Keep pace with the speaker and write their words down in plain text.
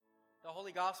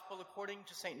Holy Gospel according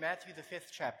to St. Matthew, the 5th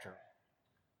chapter.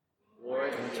 Glory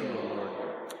to you,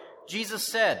 Lord. Jesus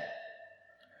said,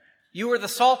 "You are the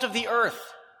salt of the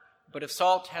earth, but if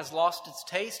salt has lost its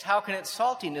taste, how can its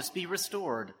saltiness be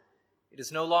restored? It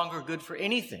is no longer good for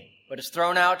anything, but is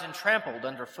thrown out and trampled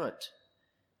underfoot.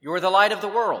 You are the light of the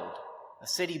world. A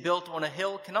city built on a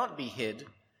hill cannot be hid.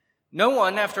 No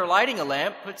one, after lighting a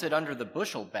lamp, puts it under the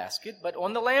bushel basket, but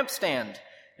on the lampstand,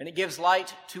 and it gives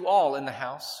light to all in the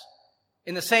house.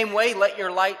 In the same way, let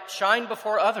your light shine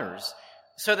before others,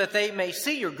 so that they may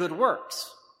see your good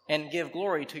works and give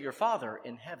glory to your Father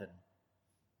in heaven.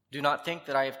 Do not think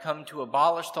that I have come to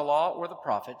abolish the law or the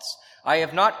prophets. I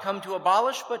have not come to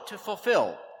abolish, but to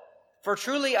fulfill. For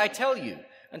truly I tell you,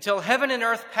 until heaven and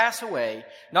earth pass away,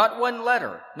 not one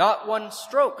letter, not one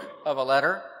stroke of a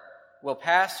letter will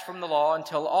pass from the law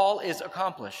until all is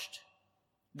accomplished.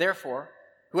 Therefore,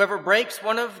 whoever breaks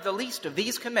one of the least of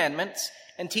these commandments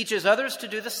and teaches others to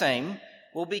do the same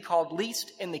will be called least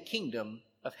in the kingdom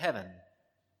of heaven.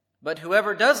 But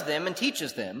whoever does them and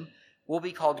teaches them will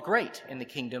be called great in the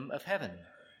kingdom of heaven.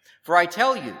 For I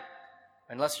tell you,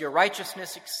 unless your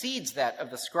righteousness exceeds that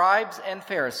of the scribes and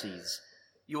Pharisees,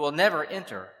 you will never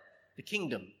enter the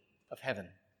kingdom of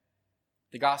heaven."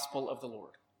 The Gospel of the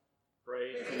Lord.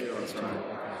 Praise to you, O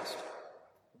Christ.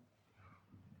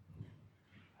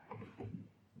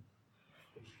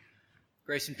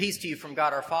 Grace and peace to you from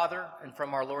God our Father and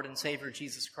from our Lord and Savior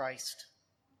Jesus Christ.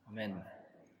 Amen.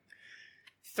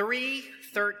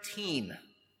 313.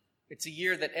 It's a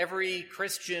year that every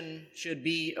Christian should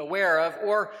be aware of,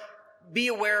 or be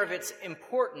aware of its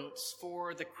importance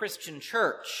for the Christian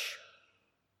church.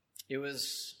 It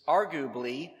was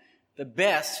arguably the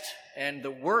best and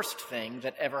the worst thing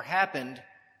that ever happened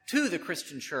to the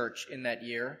Christian church in that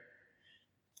year.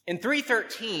 In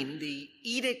 313, the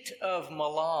Edict of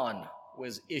Milan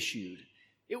was issued.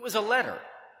 It was a letter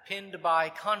penned by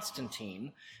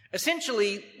Constantine,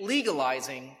 essentially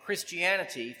legalizing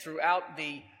Christianity throughout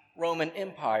the Roman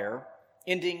Empire,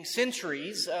 ending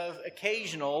centuries of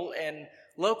occasional and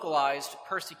localized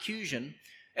persecution,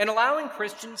 and allowing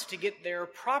Christians to get their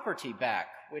property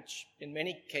back, which in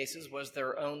many cases was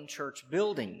their own church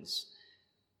buildings.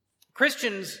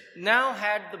 Christians now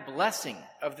had the blessing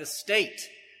of the state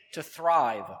to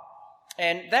thrive,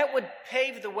 and that would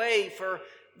pave the way for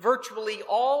virtually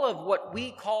all of what we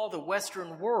call the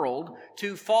Western world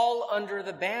to fall under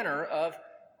the banner of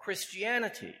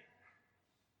Christianity.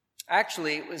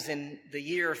 Actually, it was in the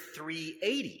year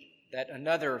 380 that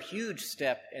another huge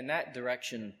step in that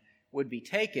direction would be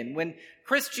taken, when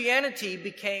Christianity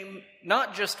became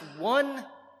not just one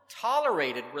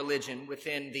tolerated religion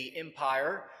within the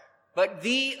empire, but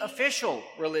the official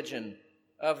religion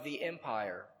of the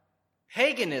empire.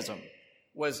 Paganism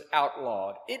was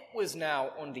outlawed. It was now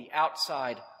on the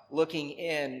outside looking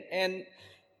in. And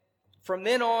from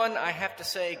then on, I have to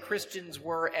say, Christians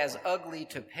were as ugly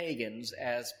to pagans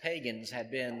as pagans had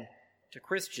been to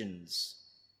Christians.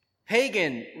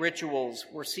 Pagan rituals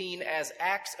were seen as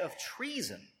acts of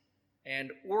treason,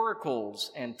 and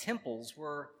oracles and temples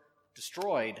were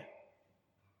destroyed.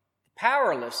 The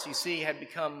powerless, you see, had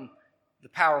become the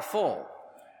powerful.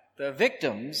 The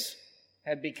victims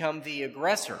had become the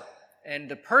aggressor, and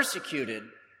the persecuted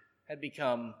had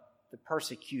become the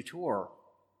persecutor.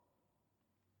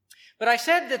 But I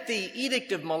said that the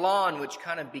Edict of Milan, which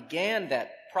kind of began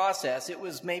that process, it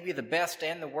was maybe the best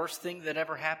and the worst thing that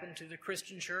ever happened to the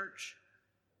Christian church.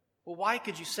 Well, why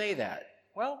could you say that?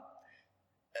 Well,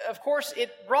 of course,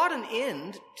 it brought an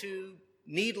end to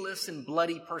needless and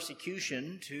bloody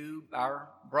persecution to our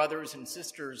brothers and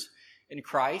sisters in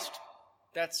Christ.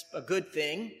 That's a good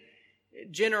thing.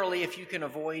 Generally, if you can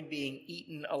avoid being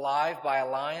eaten alive by a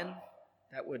lion,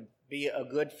 that would be a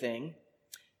good thing.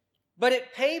 But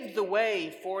it paved the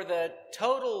way for the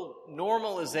total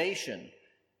normalization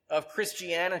of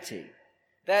Christianity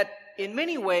that in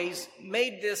many ways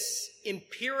made this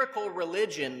empirical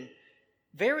religion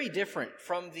very different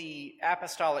from the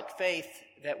apostolic faith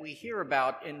that we hear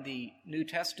about in the New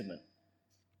Testament.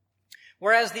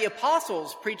 Whereas the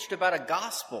apostles preached about a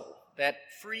gospel that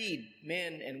freed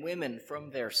men and women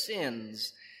from their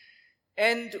sins,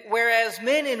 and whereas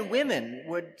men and women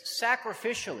would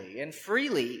sacrificially and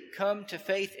freely come to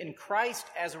faith in Christ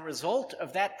as a result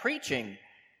of that preaching,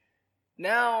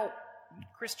 now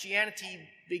Christianity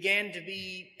began to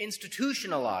be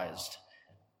institutionalized.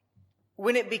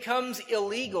 When it becomes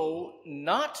illegal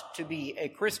not to be a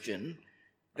Christian,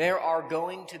 there are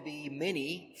going to be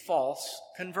many false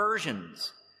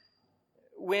conversions.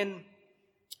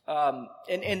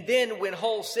 And then when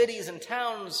whole cities and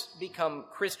towns become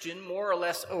Christian more or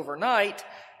less overnight,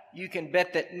 you can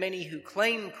bet that many who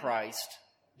claim Christ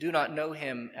do not know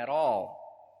him at all.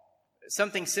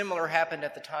 Something similar happened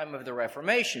at the time of the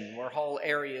Reformation, where whole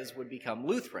areas would become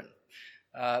Lutheran,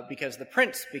 because the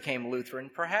prince became Lutheran,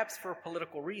 perhaps for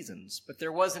political reasons, but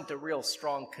there wasn't a real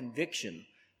strong conviction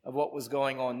of what was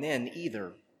going on then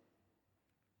either.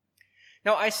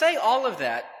 Now, I say all of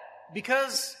that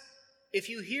because if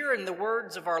you hear in the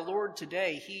words of our Lord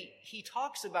today, he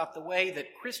talks about the way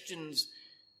that Christians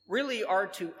really are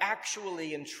to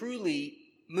actually and truly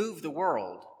move the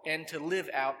world and to live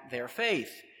out their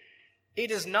faith.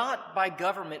 It is not by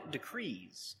government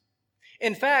decrees.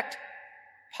 In fact,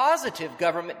 positive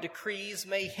government decrees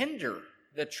may hinder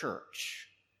the church,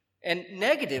 and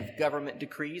negative government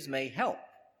decrees may help.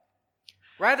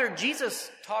 Rather,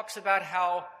 Jesus talks about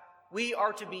how we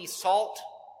are to be salt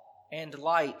and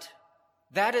light.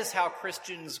 That is how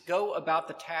Christians go about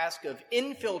the task of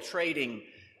infiltrating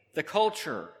the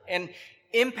culture and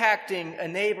impacting a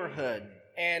neighborhood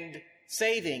and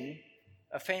saving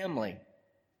a family.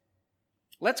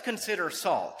 Let's consider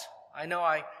salt. I know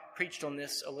I preached on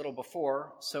this a little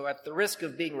before, so at the risk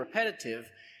of being repetitive,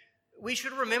 we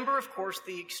should remember, of course,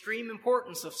 the extreme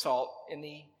importance of salt in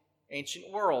the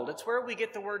ancient world. It's where we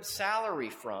get the word salary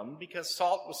from, because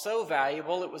salt was so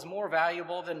valuable, it was more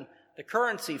valuable than the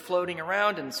currency floating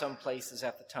around in some places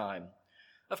at the time.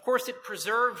 Of course, it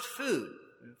preserved food.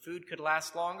 Food could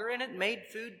last longer, and it made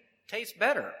food taste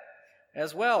better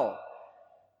as well.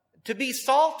 To be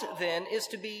salt, then, is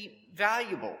to be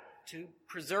valuable, to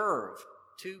preserve,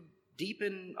 to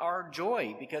deepen our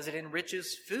joy, because it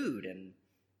enriches food. And,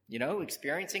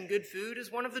 experiencing good food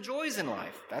is one of the joys in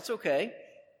life. That's okay.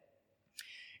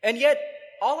 And yet,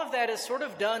 all of that is sort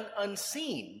of done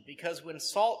unseen, because when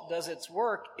salt does its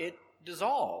work, it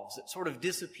dissolves. It sort of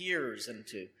disappears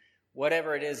into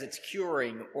whatever it is it's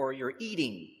curing or you're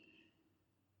eating.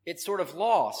 It's sort of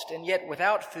lost, and yet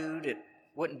without food, it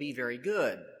wouldn't be very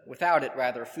good. Without it,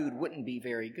 rather, food wouldn't be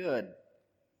very good.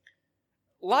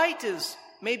 Light is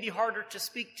maybe harder to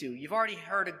speak to. You've already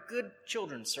heard a good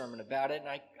children's sermon about it,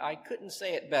 and I couldn't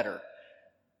say it better.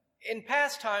 In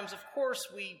past times, of course,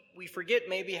 we forget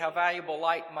maybe how valuable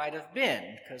light might have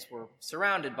been, because we're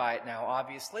surrounded by it now,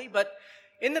 obviously. But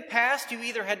in the past, you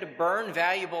either had to burn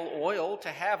valuable oil to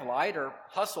have light or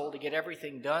hustle to get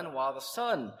everything done while the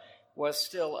sun was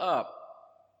still up.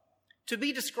 To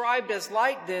be described as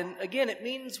light, then, again, it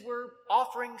means we're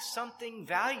offering something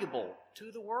valuable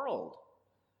to the world.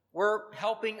 We're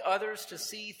helping others to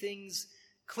see things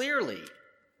clearly.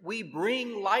 We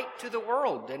bring light to the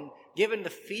world, and given the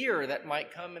fear that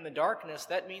might come in the darkness,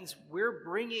 that means we're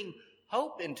bringing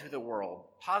hope into the world,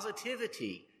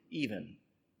 positivity even.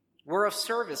 We're of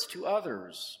service to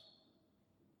others.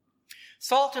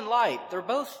 Salt and light, they're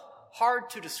both hard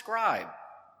to describe,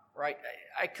 right?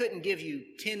 I couldn't give you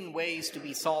 10 ways to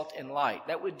be salt and light.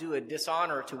 That would do a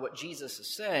dishonor to what Jesus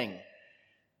is saying.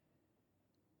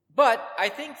 But I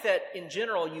think that in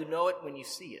general, you know it when you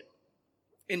see it.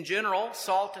 In general,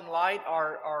 salt and light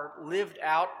are lived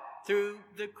out through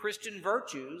the Christian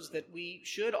virtues that we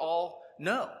should all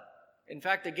know. In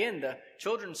fact, again, the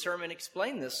children's sermon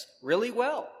explained this really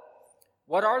well.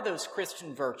 What are those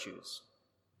Christian virtues?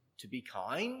 To be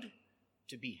kind,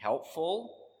 to be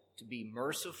helpful, to be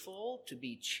merciful, to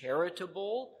be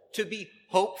charitable, to be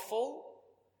hopeful,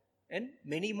 and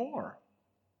many more.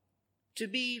 To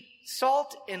be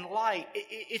salt and light,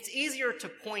 it's easier to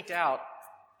point out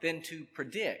than to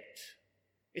predict.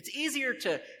 It's easier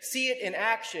to see it in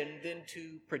action than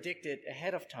to predict it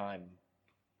ahead of time.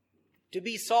 To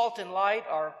be salt and light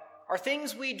are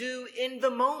things we do in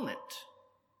the moment,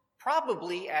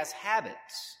 probably as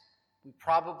habits. We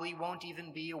probably won't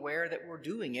even be aware that we're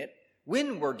doing it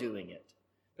when we're doing it.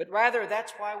 But rather,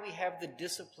 that's why we have the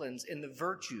disciplines and the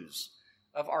virtues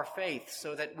of our faith,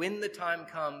 so that when the time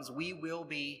comes, we will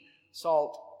be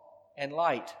salt and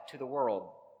light to the world.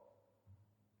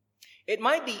 It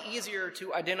might be easier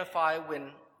to identify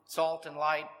when salt and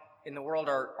light in the world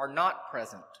are not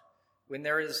present, when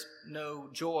there is no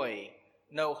joy,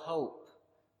 no hope,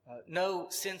 no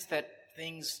sense that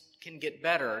things can get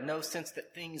better, no sense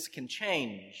that things can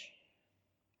change.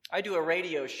 I do a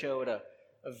radio show at a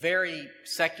very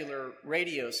secular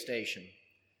radio station,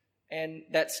 and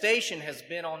that station has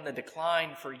been on the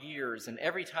decline for years, and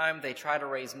every time they try to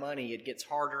raise money, it gets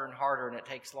harder and harder, and it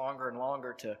takes longer and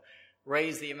longer to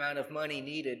raise the amount of money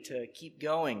needed to keep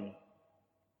going.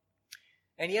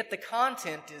 And yet the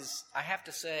content is, I have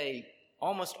to say,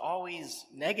 almost always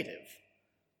negative.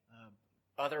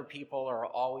 Other people are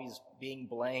always being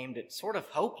blamed. It's sort of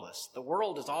hopeless. The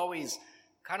world is always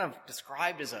kind of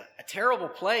described as a terrible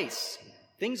place.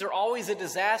 Things are always a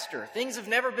disaster. Things have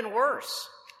never been worse.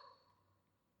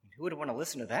 Who would want to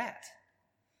listen to that?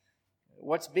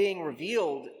 What's being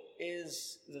revealed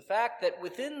is the fact that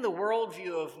within the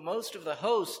worldview of most of the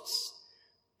hosts,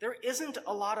 there isn't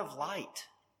a lot of light.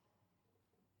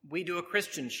 We do a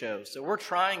Christian show, so we're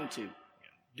trying to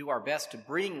do our best to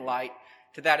bring light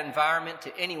to that environment,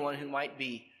 to anyone who might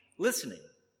be listening.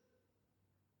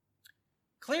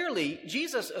 Clearly,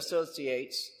 Jesus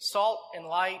associates salt and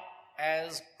light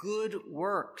as good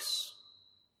works.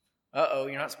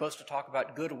 You're not supposed to talk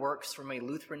about good works from a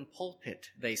Lutheran pulpit,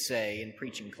 they say in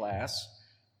preaching class.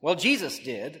 Well, Jesus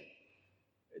did.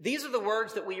 These are the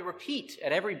words that we repeat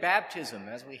at every baptism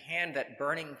as we hand that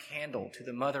burning candle to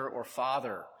the mother or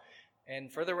father.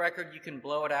 And for the record, you can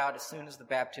blow it out as soon as the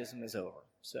baptism is over.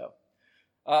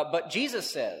 But Jesus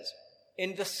says,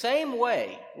 in the same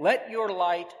way, let your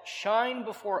light shine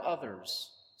before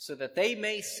others so that they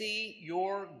may see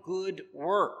your good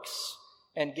works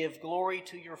and give glory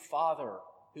to your Father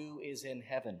who is in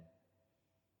heaven.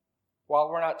 While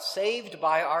we're not saved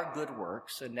by our good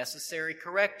works, a necessary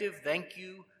corrective, thank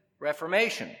you,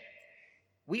 Reformation,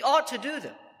 we ought to do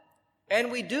them. And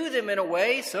we do them in a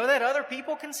way so that other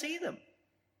people can see them.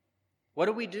 What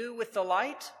do we do with the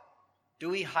light? Do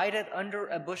we hide it under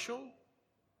a bushel?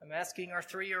 I'm asking our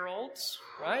 3-year-olds,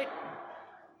 right?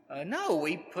 No,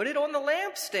 we put it on the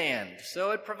lampstand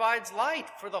so it provides light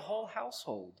for the whole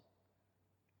household.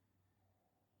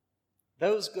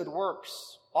 Those good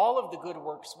works, all of the good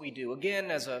works we do,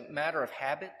 again, as a matter of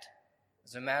habit,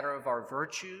 as a matter of our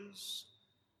virtues,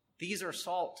 these are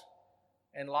salt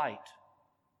and light.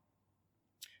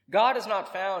 God is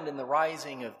not found in the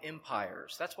rising of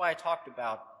empires. That's why I talked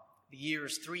about the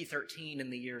years 313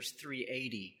 and the years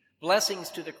 380.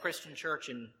 Blessings to the Christian church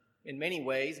in many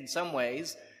ways, in some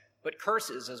ways, but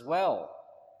curses as well.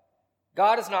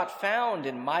 God is not found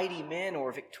in mighty men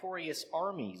or victorious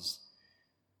armies.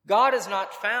 God is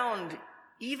not found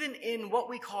even in what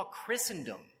we call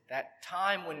Christendom, that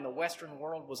time when the Western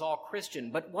world was all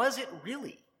Christian. But was it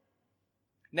really?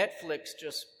 Netflix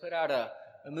just put out a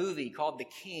movie called The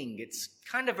King. It's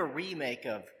kind of a remake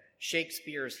of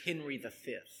Shakespeare's Henry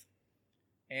V.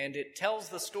 And it tells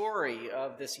the story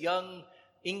of this young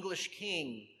English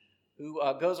king who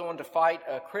goes on to fight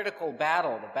a critical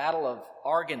battle, the Battle of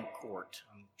Agincourt.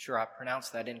 I'm sure I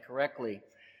pronounced that incorrectly.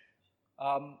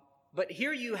 But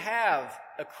here you have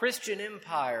a Christian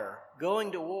empire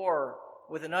going to war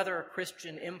with another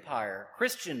Christian empire.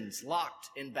 Christians locked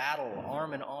in battle,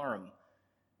 arm in arm.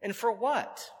 And for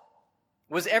what?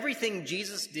 Was everything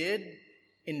Jesus did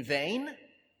in vain?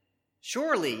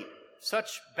 Surely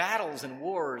such battles and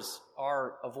wars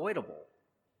are avoidable.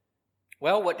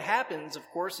 Well, what happens, of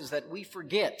course, is that we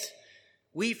forget.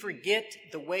 We forget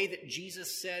the way that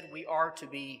Jesus said we are to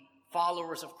be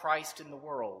followers of Christ in the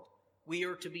world. We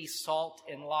are to be salt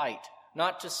and light,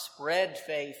 not to spread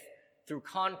faith through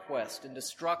conquest and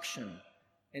destruction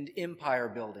and empire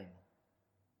building.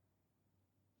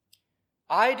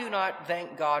 I do not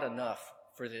thank God enough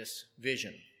for this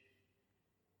vision.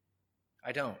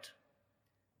 I don't.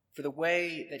 For the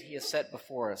way that he has set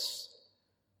before us.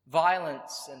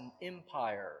 Violence and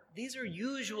empire, these are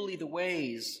usually the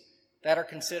ways that are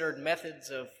considered methods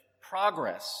of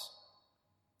progress.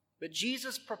 But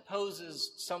Jesus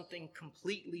proposes something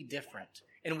completely different,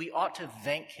 and we ought to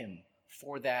thank him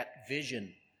for that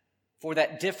vision, for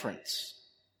that difference.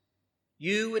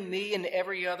 You and me and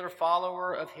every other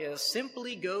follower of his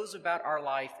simply goes about our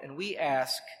life, and we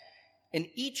ask, in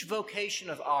each vocation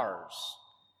of ours,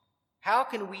 how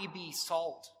can we be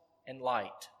salt and light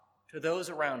to those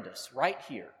around us right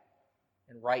here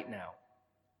and right now?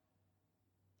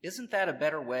 Isn't that a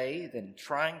better way than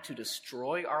trying to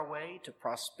destroy our way to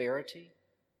prosperity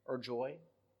or joy?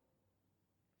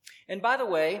 And by the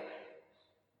way,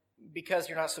 because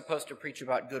you're not supposed to preach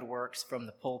about good works from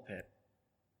the pulpit,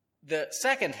 the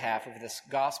second half of this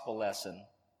gospel lesson,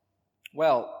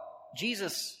 well,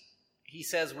 Jesus, he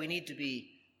says we need to be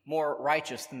more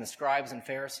righteous than the scribes and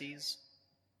Pharisees.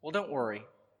 Well, don't worry.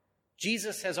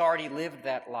 Jesus has already lived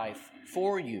that life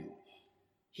for you.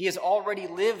 He has already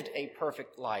lived a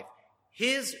perfect life.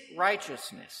 His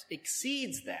righteousness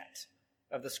exceeds that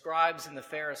of the scribes and the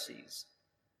Pharisees.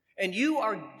 And you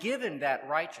are given that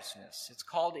righteousness. It's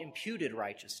called imputed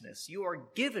righteousness. You are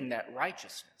given that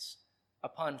righteousness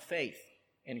upon faith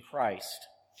in Christ.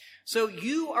 So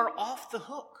you are off the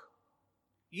hook.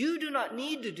 You do not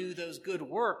need to do those good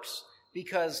works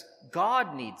because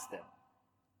God needs them.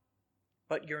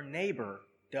 But your neighbor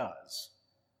does.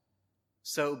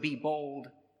 So be bold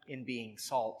in being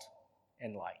salt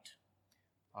and light.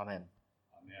 Amen.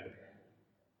 Amen.